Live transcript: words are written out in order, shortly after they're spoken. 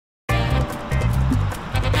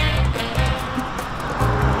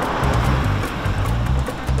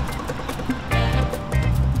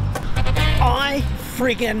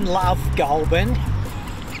friggin' love Goulburn.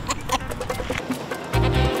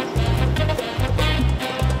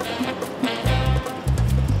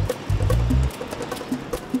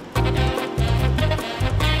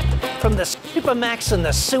 From the Supermax and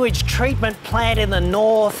the sewage treatment plant in the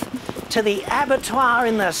north to the abattoir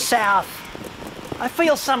in the south, I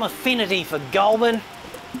feel some affinity for Goulburn.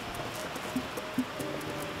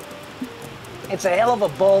 It's a hell of a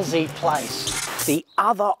ballsy place. The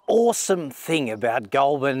other awesome thing about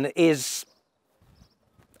Goulburn is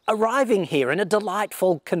arriving here in a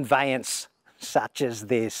delightful conveyance such as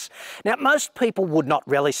this. Now, most people would not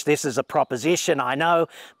relish this as a proposition, I know,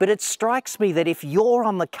 but it strikes me that if you're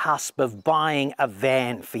on the cusp of buying a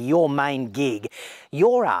van for your main gig,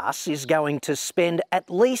 your ass is going to spend at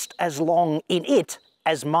least as long in it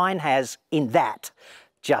as mine has in that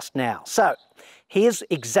just now. So, here's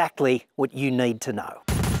exactly what you need to know.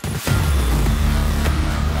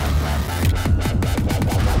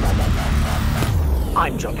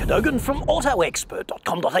 I'm John Cadogan from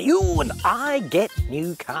AutoExpert.com.au and I get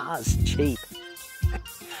new cars cheap.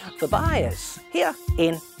 For buyers here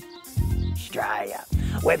in Australia.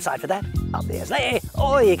 Website for that, up there's there,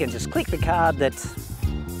 or you can just click the card that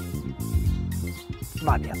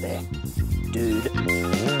might be up there, dude.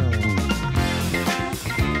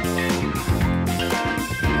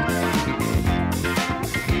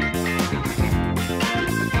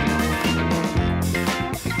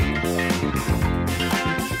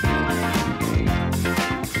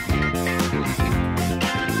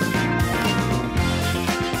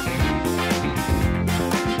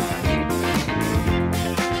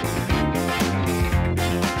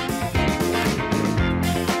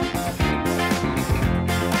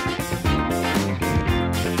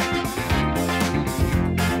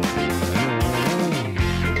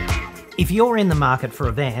 If you're in the market for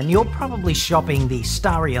a van, you're probably shopping the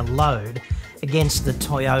Staria Load against the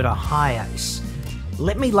Toyota Hiace.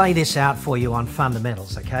 Let me lay this out for you on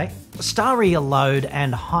fundamentals, okay? The Staria Load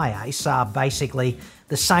and Hiace are basically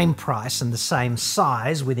the same price and the same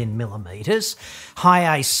size within millimetres.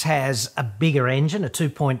 Hiace has a bigger engine, a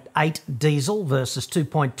 2.8 diesel versus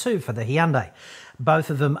 2.2 for the Hyundai.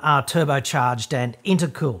 Both of them are turbocharged and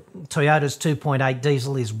intercooled. Toyota's 2.8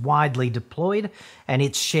 diesel is widely deployed and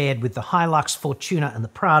it's shared with the Hilux, Fortuner and the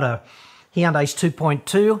Prado. Hyundai's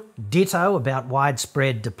 2.2, ditto, about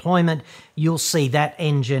widespread deployment. You'll see that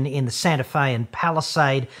engine in the Santa Fe and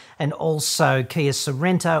Palisade and also Kia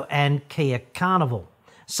Sorento and Kia Carnival.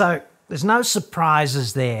 So there's no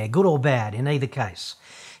surprises there, good or bad in either case.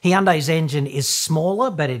 Hyundai's engine is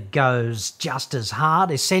smaller, but it goes just as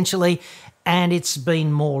hard, essentially, and it's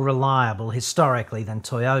been more reliable historically than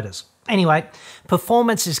Toyota's. Anyway,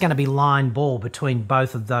 performance is going to be line ball between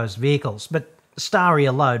both of those vehicles, but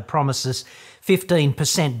Staria Load promises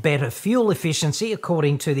 15% better fuel efficiency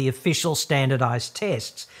according to the official standardised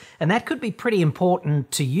tests. And that could be pretty important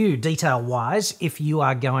to you detail-wise if you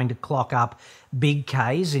are going to clock up big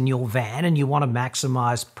Ks in your van and you want to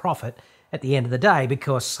maximise profit at the end of the day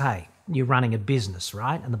because, hey, you're running a business,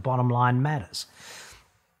 right? And the bottom line matters.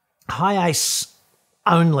 Hiace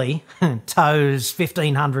only tows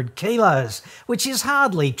 1,500 kilos, which is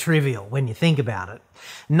hardly trivial when you think about it.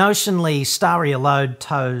 Notionally, Staria Load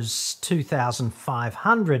tows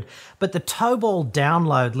 2,500, but the towball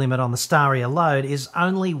download limit on the Staria Load is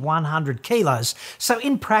only 100 kilos. So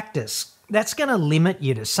in practice, that's going to limit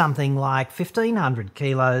you to something like 1,500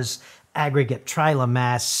 kilos aggregate trailer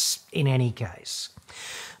mass in any case.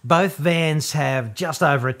 Both vans have just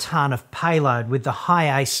over a tonne of payload, with the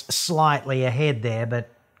Hiace slightly ahead there, but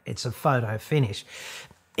it's a photo finish.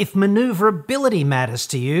 If manoeuvrability matters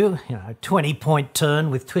to you, 20-point turn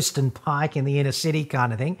with twist and pike in the inner city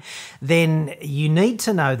kind of thing, then you need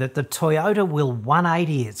to know that the Toyota will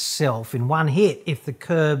 180 itself in one hit if the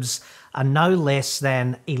curbs are no less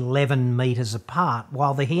than 11 metres apart,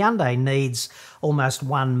 while the Hyundai needs almost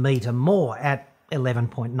 1 metre more at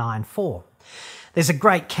 11.94. There's a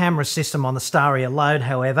great camera system on the Staria Load,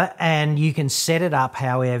 however, and you can set it up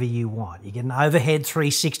however you want. You get an overhead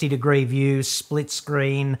 360-degree view, split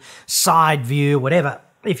screen, side view, whatever.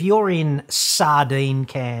 If you're in sardine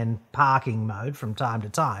can parking mode from time to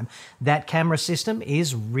time, that camera system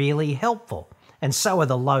is really helpful. And so are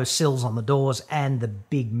the low sills on the doors and the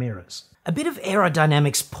big mirrors. A bit of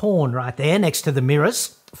aerodynamics porn right there next to the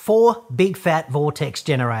mirrors. 4 big fat vortex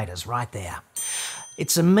generators right there.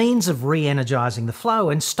 It's a means of re-energising the flow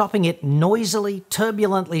and stopping it noisily,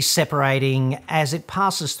 turbulently separating as it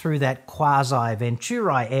passes through that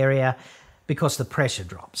quasi-venturi area because the pressure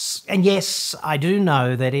drops. And yes, I do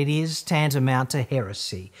know that it is tantamount to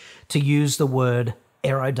heresy to use the word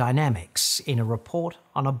aerodynamics in a report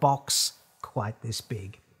on a box quite this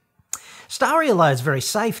big. Staria Load's very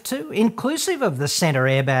safe too, inclusive of the centre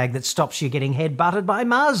airbag that stops you getting head-butted by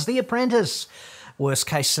Muzz, the apprentice. Worst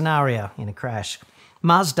case scenario in a crash.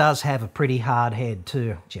 Muzz does have a pretty hard head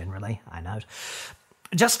too, generally, I note.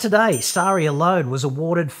 Just today, Staria Load was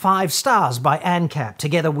awarded 5 stars by ANCAP,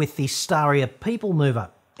 together with the Staria People Mover.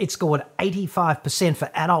 It scored 85% for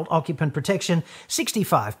adult occupant protection,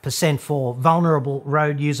 65% for vulnerable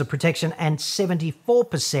road user protection, and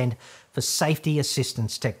 74% for safety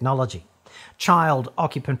assistance technology. Child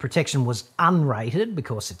occupant protection was unrated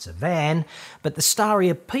because it's a van, but the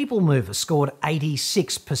Staria People Mover scored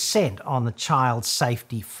 86% on the child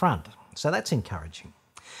safety front, so that's encouraging.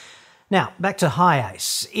 Now, back to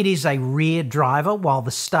HiAce. It is a rear driver, while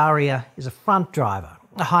the Staria is a front driver.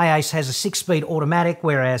 The HiAce has a 6-speed automatic,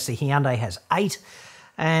 whereas the Hyundai has 8.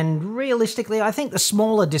 And realistically, I think the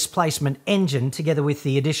smaller displacement engine, together with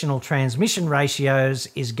the additional transmission ratios,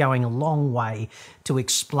 is going a long way to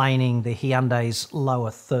explaining the Hyundai's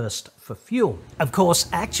lower thirst for fuel. Of course,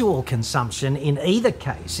 actual consumption in either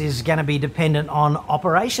case is going to be dependent on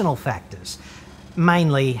operational factors,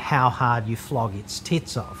 mainly how hard you flog its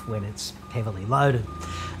tits off when it's heavily loaded.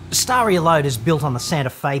 Staria Load is built on the Santa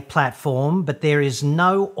Fe platform, but there is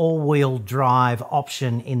no all-wheel drive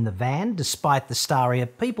option in the van, despite the Staria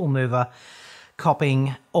People Mover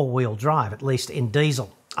copping all-wheel drive, at least in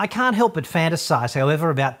diesel. I can't help but fantasise, however,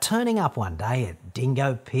 about turning up one day at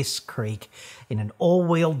Dingo Piss Creek in an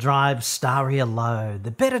all-wheel drive Staria Load.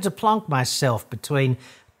 The better to plonk myself between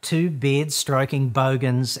 2 beard-stroking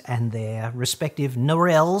bogans and their respective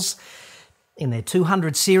Norells in their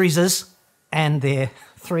 200 series and their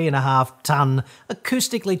 3.5-ton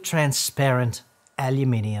acoustically transparent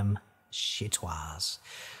aluminium chitoise.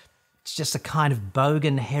 It's just a kind of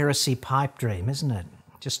bogan heresy pipe dream, isn't it?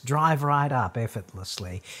 Just drive right up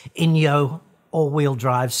effortlessly in your all-wheel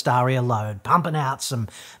drive Staria Load, pumping out some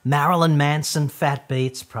Marilyn Manson fat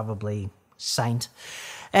beats, probably Saint,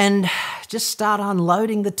 and just start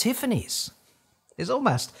unloading the Tiffany's. There's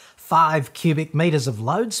almost 5 cubic metres of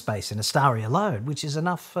load space in a Staria Load, which is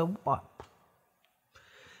enough for what?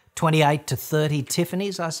 28 to 30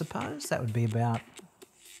 Tiffany's, I suppose. That would be about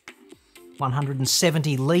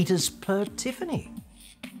 170 litres per Tiffany.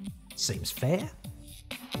 Seems fair.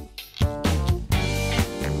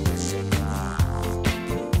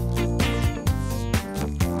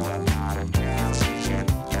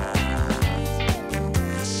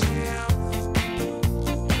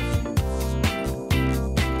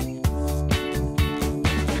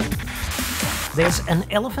 There's an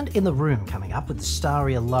elephant in the room coming up with the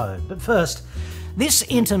Staria Load, but first, this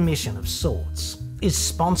intermission of sorts is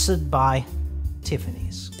sponsored by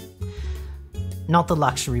Tiffany's. Not the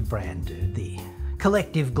luxury brand, dude, the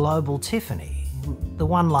collective global Tiffany, the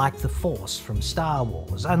one like the Force from Star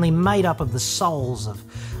Wars, only made up of the souls of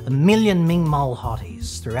 1 million Ming Mole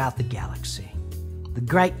hotties throughout the galaxy. The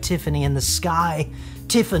great Tiffany in the sky,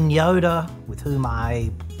 Tiffin Yoda, with whom I,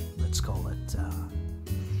 let's call it,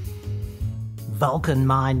 Vulcan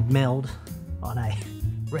mind meld on a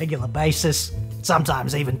regular basis,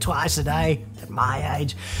 sometimes even twice a day at my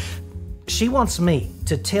age. She wants me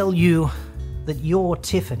to tell you that your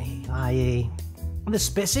Tiffany, i.e. the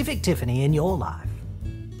specific Tiffany in your life,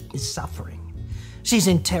 is suffering. She's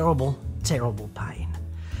in terrible, terrible pain.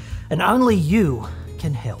 And only you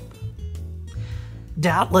can help.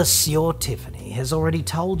 Doubtless your Tiffany has already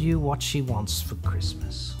told you what she wants for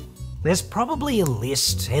Christmas. There's probably a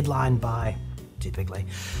list headlined by, typically,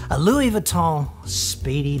 a Louis Vuitton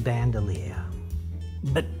Speedy bandolier.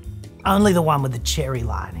 But only the one with the cherry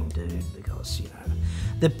lining, dude, because, you know,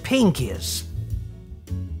 the pink is...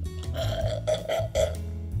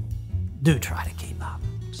 Do try to keep up.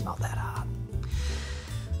 It's not that hard.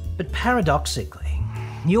 But paradoxically,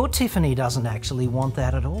 your Tiffany doesn't actually want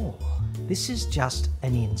that at all. This is just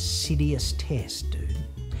an insidious test, dude,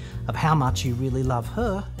 of how much you really love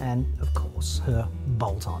her and, of course, her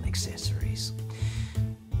bolt-on accessories.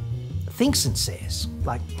 Thinks and says,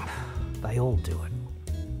 like they all do it.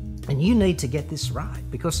 And you need to get this right,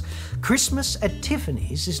 because Christmas at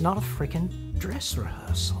Tiffany's is not a frickin' dress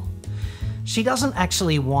rehearsal. She doesn't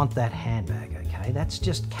actually want that handbag, okay? That's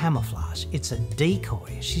just camouflage. It's a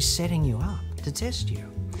decoy. She's setting you up to test you.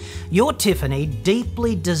 Your Tiffany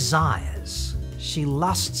deeply desires, she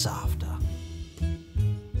lusts after,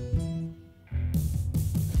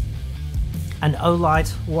 an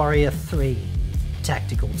Olight Warrior 3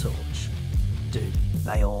 tactical torch. Dude,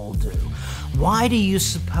 they all do. Why do you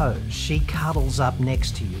suppose she cuddles up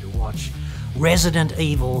next to you to watch Resident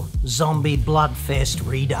Evil Zombie Bloodfest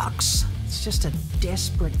Redux? It's just a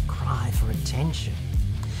desperate cry for attention.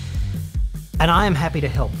 And I am happy to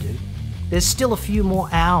help, dude. There's still a few more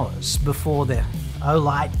hours before the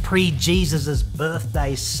Olight pre-Jesus'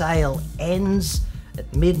 birthday sale ends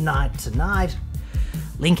at midnight tonight.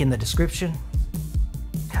 Link in the description.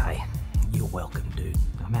 Hey, you're welcome, dude.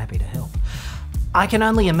 I'm happy to help. I can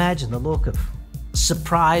only imagine the look of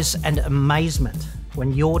surprise and amazement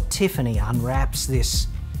when your Tiffany unwraps this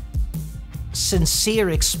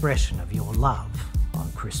sincere expression of your love on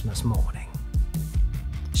Christmas morning.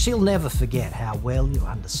 She'll never forget how well you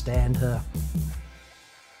understand her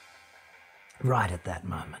right at that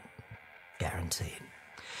moment. Guaranteed.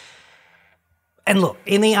 And look,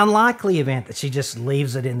 in the unlikely event that she just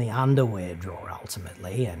leaves it in the underwear drawer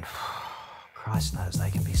ultimately, and Christ knows they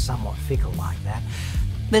can be somewhat fickle like that,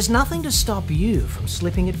 there's nothing to stop you from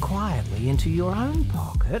slipping it quietly into your own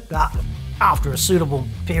pocket, after a suitable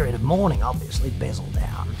period of mourning, obviously, bezel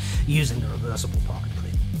down, using the reversible pocket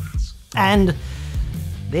clip. And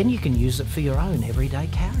then you can use it for your own everyday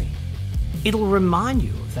carry. It'll remind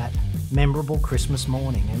you of that memorable Christmas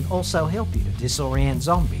morning and also help you to disorient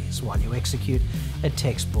zombies while you execute a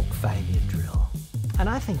textbook failure drill. And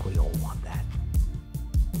I think we all want that.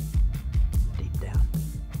 Deep down.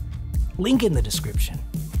 Link in the description.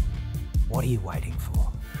 What are you waiting for?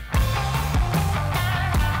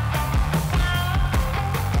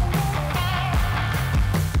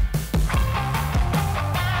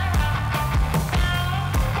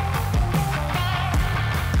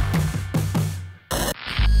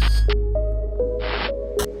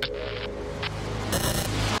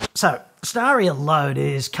 So, Staria Load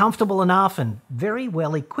is comfortable enough and very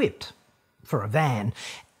well equipped for a van.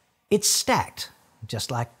 It's stacked,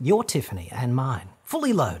 just like your Tiffany and mine,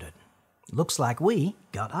 fully loaded. Looks like we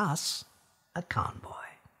got us a convoy.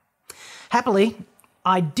 Happily,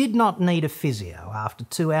 I did not need a physio after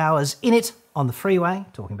 2 hours in it on the freeway,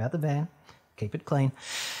 talking about the van, keep it clean,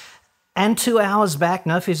 and 2 hours back,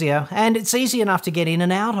 no physio, and it's easy enough to get in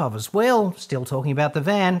and out of as well, still talking about the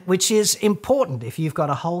van, which is important if you've got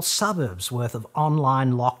a whole suburb's worth of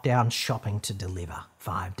online lockdown shopping to deliver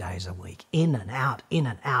 5 days a week. In and out, in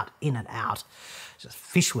and out, in and out. Just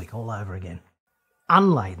Fishwick all over again.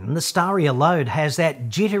 Unladen, the Staria Load has that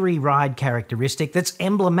jittery ride characteristic that's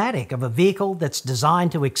emblematic of a vehicle that's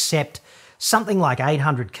designed to accept something like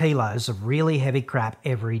 800 kilos of really heavy crap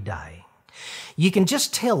every day. You can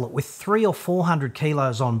just tell that with 300 or 400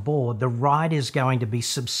 kilos on board, the ride is going to be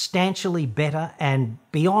substantially better and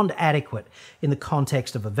beyond adequate in the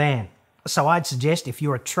context of a van. So I'd suggest if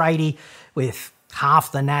you're a tradie with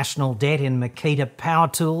half the national debt in Makita power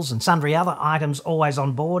tools and sundry other items always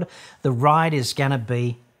on board, the ride is going to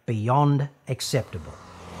be beyond acceptable.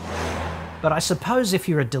 But I suppose if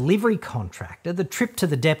you're a delivery contractor, the trip to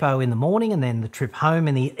the depot in the morning and then the trip home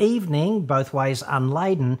in the evening, both ways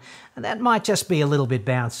unladen, that might just be a little bit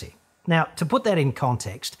bouncy. Now, to put that in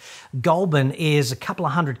context, Goulburn is a couple of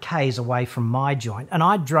 100 k's away from my joint, and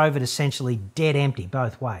I drove it essentially dead empty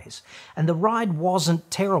both ways. And the ride wasn't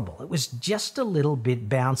terrible. It was just a little bit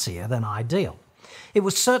bouncier than ideal. It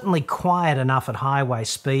was certainly quiet enough at highway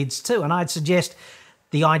speeds too, and I'd suggest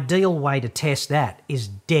the ideal way to test that is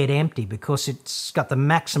dead empty because it's got the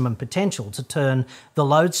maximum potential to turn the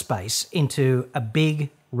load space into a big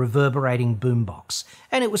reverberating boombox.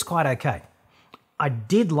 And it was quite okay. I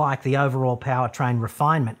did like the overall powertrain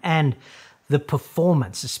refinement and the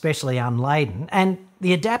performance, especially unladen, and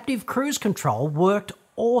the adaptive cruise control worked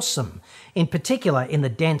awesome, in particular in the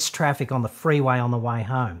dense traffic on the freeway on the way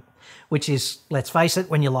home, which is, let's face it,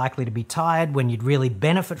 when you're likely to be tired, when you'd really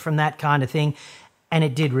benefit from that kind of thing. And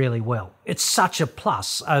it did really well. It's such a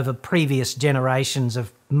plus over previous generations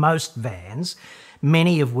of most vans,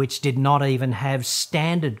 many of which did not even have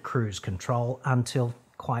standard cruise control until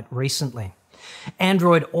quite recently.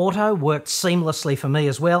 Android Auto worked seamlessly for me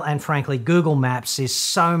as well, and frankly, Google Maps is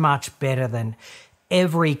so much better than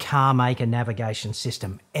every car maker navigation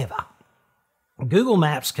system ever. Google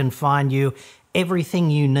Maps can find you everything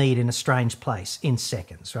you need in a strange place in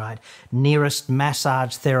seconds, right? Nearest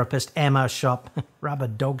massage therapist, ammo shop, rubber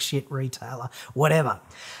dog shit retailer, whatever.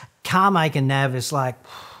 Car maker nav is like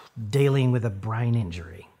dealing with a brain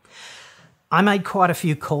injury. I made quite a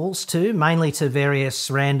few calls too, mainly to various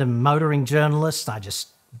random motoring journalists. I just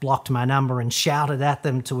blocked my number and shouted at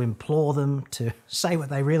them to implore them to say what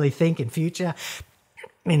they really think in future,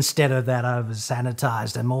 instead of that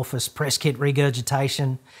over-sanitised amorphous press kit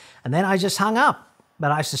regurgitation. And then I just hung up,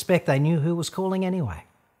 but I suspect they knew who was calling anyway.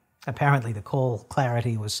 Apparently the call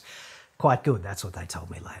clarity was quite good, that's what they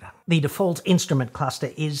told me later. The default instrument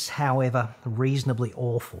cluster is, however, reasonably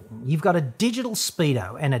awful. You've got a digital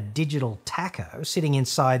speedo and a digital tacho sitting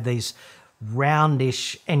inside these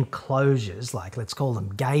roundish enclosures, like let's call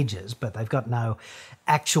them gauges, but they've got no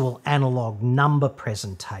actual analog number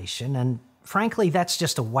presentation. And frankly, that's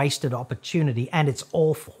just a wasted opportunity and it's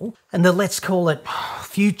awful. And the, let's call it,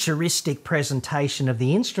 futuristic presentation of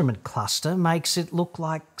the instrument cluster makes it look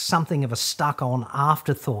like something of a stuck-on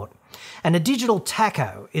afterthought. And a digital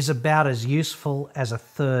tacho is about as useful as a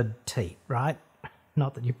third teat, right?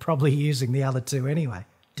 Not that you're probably using the other two anyway,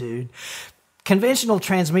 dude. Conventional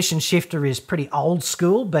transmission shifter is pretty old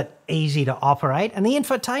school but easy to operate, and the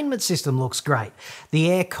infotainment system looks great. The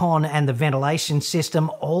aircon and the ventilation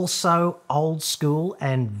system also old school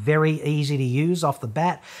and very easy to use off the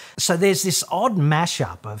bat. So there's this odd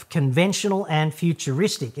mashup of conventional and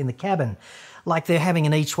futuristic in the cabin, like they're having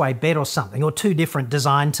an each-way bet or something, or two different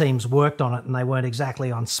design teams worked on it and they weren't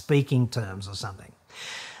exactly on speaking terms or something.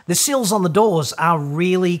 The sills on the doors are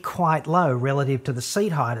really quite low relative to the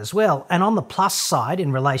seat height as well. And on the plus side,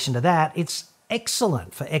 in relation to that, it's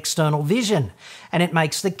excellent for external vision, and it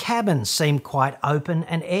makes the cabin seem quite open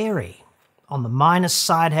and airy. On the minus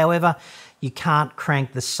side, however, you can't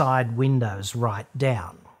crank the side windows right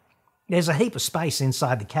down. There's a heap of space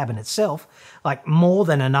inside the cabin itself, like more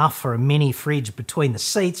than enough for a mini fridge between the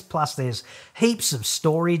seats, plus there's heaps of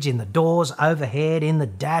storage in the doors, overhead, in the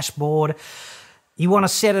dashboard. You want to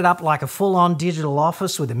set it up like a full-on digital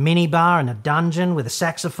office with a minibar and a dungeon with a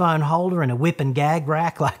saxophone holder and a whip and gag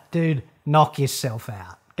rack? Like, dude, knock yourself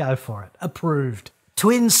out. Go for it. Approved.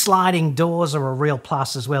 Twin sliding doors are a real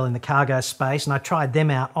plus as well in the cargo space, and I tried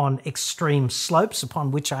them out on extreme slopes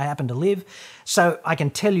upon which I happen to live, so I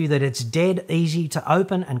can tell you that it's dead easy to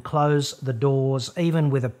open and close the doors,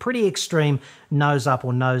 even with a pretty extreme nose-up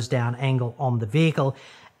or nose-down angle on the vehicle.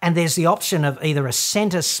 And there's the option of either a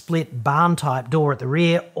centre split barn type door at the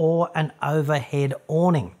rear or an overhead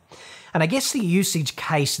awning. And I guess the usage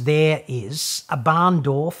case there is a barn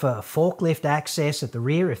door for forklift access at the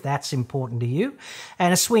rear if that's important to you,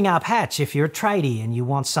 and a swing up hatch if you're a tradie and you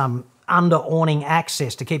want some under awning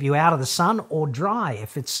access to keep you out of the sun or dry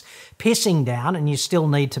if it's pissing down and you still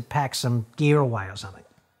need to pack some gear away or something.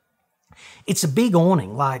 It's a big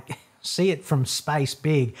awning, like see it from space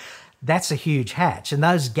big. That's a huge hatch, and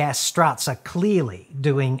those gas struts are clearly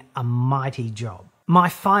doing a mighty job. My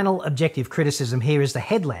final objective criticism here is the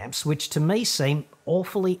headlamps, which to me seem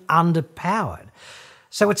awfully underpowered.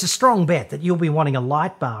 So it's a strong bet that you'll be wanting a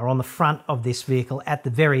light bar on the front of this vehicle at the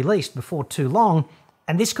very least before too long,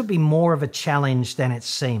 and this could be more of a challenge than it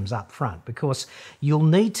seems up front, because you'll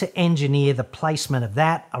need to engineer the placement of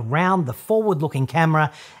that around the forward-looking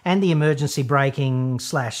camera and the emergency braking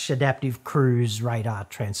 / adaptive cruise radar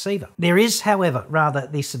transceiver. There is, however, rather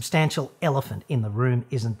the substantial elephant in the room,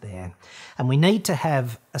 isn't there? And we need to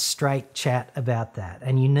have a straight chat about that,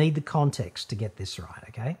 and you need the context to get this right,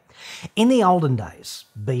 okay? In the olden days,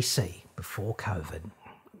 BC, before COVID,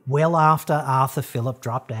 well after Arthur Phillip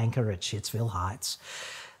dropped anchor at Shitsville Heights,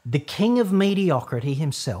 the king of mediocrity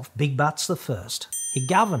himself, Big Butts the First, he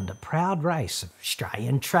governed a proud race of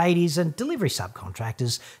Australian tradies and delivery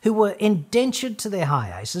subcontractors who were indentured to their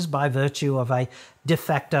high aces by virtue of a de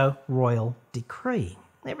facto royal decree.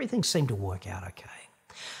 Everything seemed to work out okay.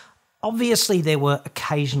 Obviously, there were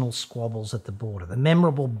occasional squabbles at the border, the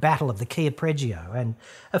memorable Battle of the Kia Pregio, and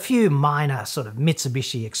a few minor sort of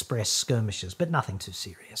Mitsubishi Express skirmishes, but nothing too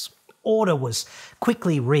serious. Order was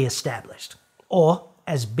quickly re-established, or,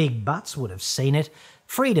 as Big Butts would have seen it,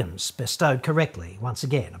 freedoms bestowed correctly once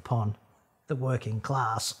again upon the working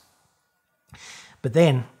class. But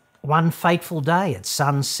then, one fateful day at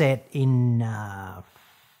sunset in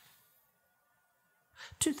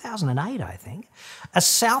 2008, I think, a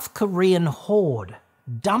South Korean horde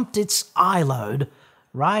dumped its eye-load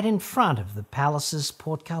right in front of the palace's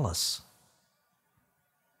portcullis.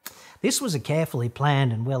 This was a carefully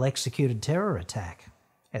planned and well-executed terror attack,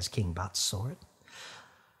 as King Butts saw it.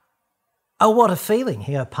 "Oh, what a feeling,"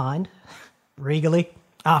 he opined, regally,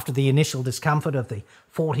 after the initial discomfort of the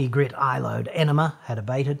 40-grit eye-load enema had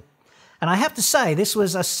abated. And I have to say, this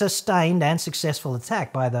was a sustained and successful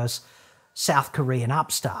attack by those South Korean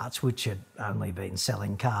upstarts, which had only been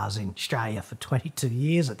selling cars in Australia for 22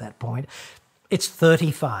 years at that point. It's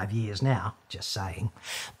 35 years now, just saying.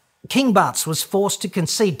 King Butts was forced to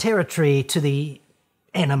concede territory to the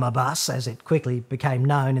Enema Bus, as it quickly became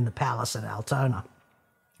known in the palace at Altona.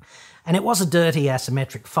 And it was a dirty,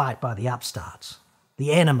 asymmetric fight by the upstarts.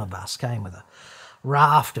 The Enema Bus came with a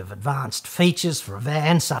raft of advanced features for a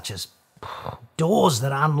van, such as doors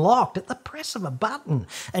that unlocked at the press of a button,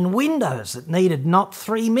 and windows that needed not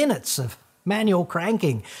 3 minutes of manual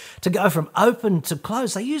cranking to go from open to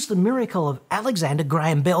close. They used the miracle of Alexander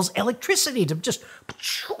Graham Bell's electricity to just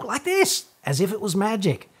like this, as if it was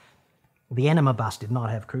magic. The Enema bus did not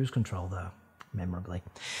have cruise control, though, memorably.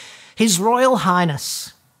 His Royal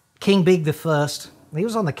Highness, King Big I, he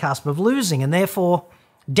was on the cusp of losing, and therefore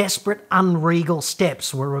desperate, unregal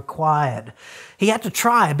steps were required. He had to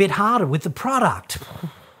try a bit harder with the product.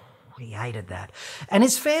 He hated that. And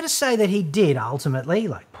it's fair to say that he did ultimately,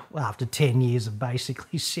 like after 10 years of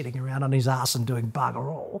basically sitting around on his arse and doing bugger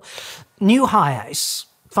all. New Hi-Ace,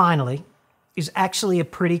 finally, is actually a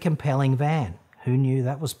pretty compelling van. Who knew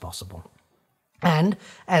that was possible? And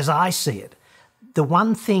as I see it, the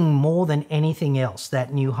one thing more than anything else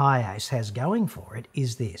that new Hi-Ace has going for it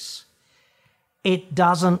is this. It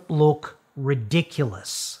doesn't look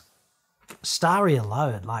ridiculous. Staria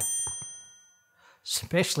load, like,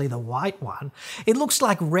 especially the white one, it looks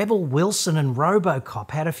like Rebel Wilson and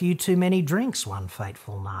RoboCop had a few too many drinks one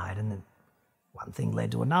fateful night, and then one thing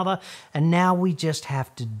led to another, and now we just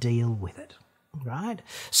have to deal with it, right?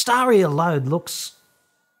 Staria load looks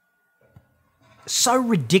so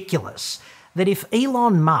ridiculous that if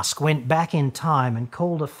Elon Musk went back in time and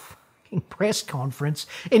called a fucking press conference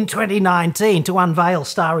in 2019 to unveil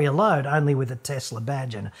Staria load, only with a Tesla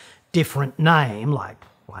badge and a different name, like,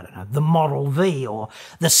 I don't know, the Model V or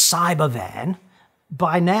the Cybervan,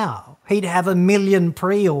 by now he'd have 1 million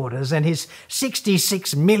pre-orders and his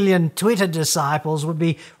 66 million Twitter disciples would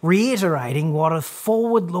be reiterating what a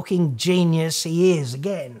forward-looking genius he is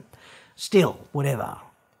again. Still, whatever.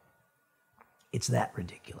 It's that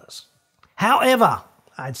ridiculous. However,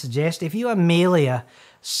 I'd suggest if you are merely a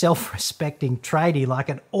self-respecting tradie like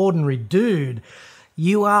an ordinary dude,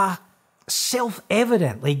 you are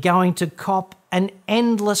self-evidently going to cop an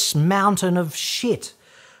endless mountain of shit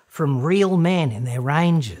from real men in their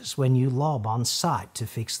ranges when you lob on site to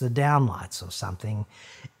fix the downlights or something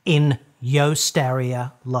in Yo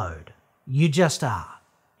Staria load. You just are.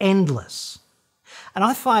 Endless. And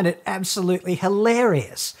I find it absolutely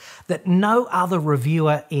hilarious that no other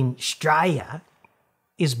reviewer in Australia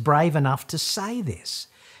is brave enough to say this.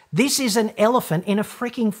 This is an elephant in a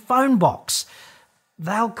freaking phone box.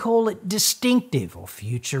 They'll call it distinctive or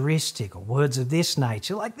futuristic or words of this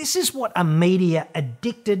nature. Like, this is what a media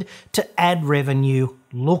addicted to ad revenue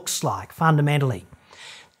looks like, fundamentally.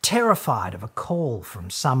 Terrified of a call from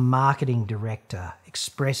some marketing director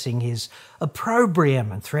expressing his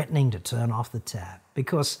opprobrium and threatening to turn off the tap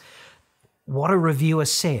because what a reviewer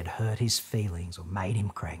said hurt his feelings or made him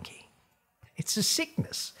cranky. It's a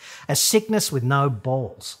sickness with no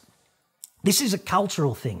balls. This is a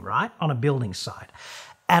cultural thing, right? On a building site,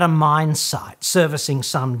 at a mine site, servicing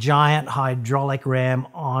some giant hydraulic ram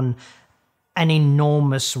on an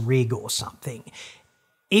enormous rig or something.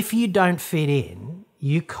 If you don't fit in,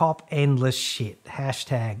 you cop endless shit.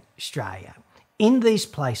 Hashtag Australia. In these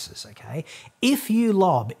places, okay, if you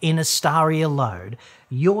lob in a Staria load,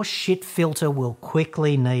 your shit filter will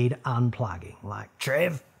quickly need unplugging. Like,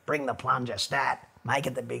 Trev, bring the plunger, stat, make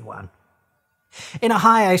it the big one. In a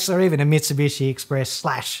Hi-Ace or even a Mitsubishi Express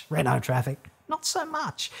 / Renault Traffic, not so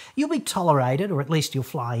much. You'll be tolerated, or at least you'll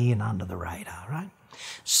fly in under the radar, right?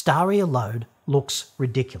 Staria load looks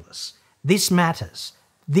ridiculous. This matters.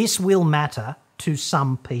 This will matter to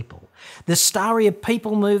some people. The Staria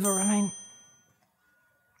people mover, I mean,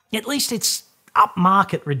 at least it's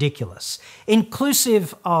upmarket ridiculous,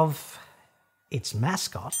 inclusive of its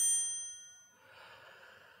mascot,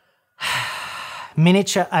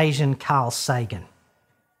 miniature Asian Carl Sagan.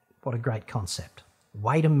 What a great concept.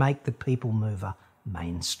 Way to make the people mover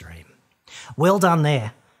mainstream. Well done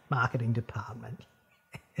there, marketing department.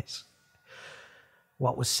 Yes.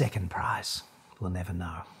 What was second prize? We'll never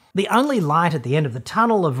know. The only light at the end of the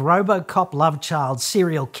tunnel of RoboCop love child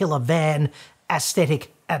serial killer van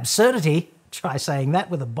aesthetic absurdity, try saying that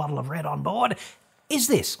with a bottle of red on board, is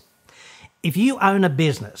this. If you own a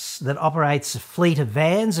business that operates a fleet of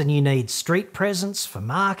vans and you need street presence for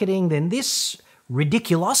marketing, then this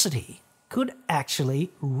ridiculosity could actually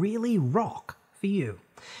really rock for you.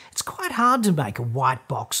 It's quite hard to make a white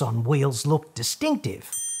box on wheels look distinctive.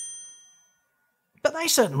 But they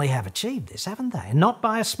certainly have achieved this, haven't they? And not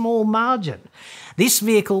by a small margin. This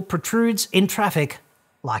vehicle protrudes in traffic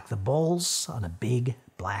like the balls on a big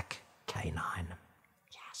black canine.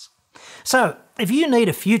 So, if you need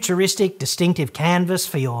a futuristic, distinctive canvas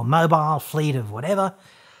for your mobile fleet of whatever,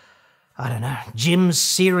 I don't know, Jim's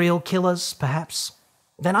serial killers, perhaps,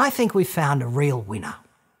 then I think we've found a real winner.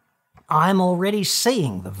 I'm already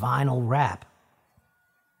seeing the vinyl wrap.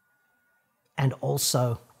 And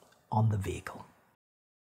also on the vehicle.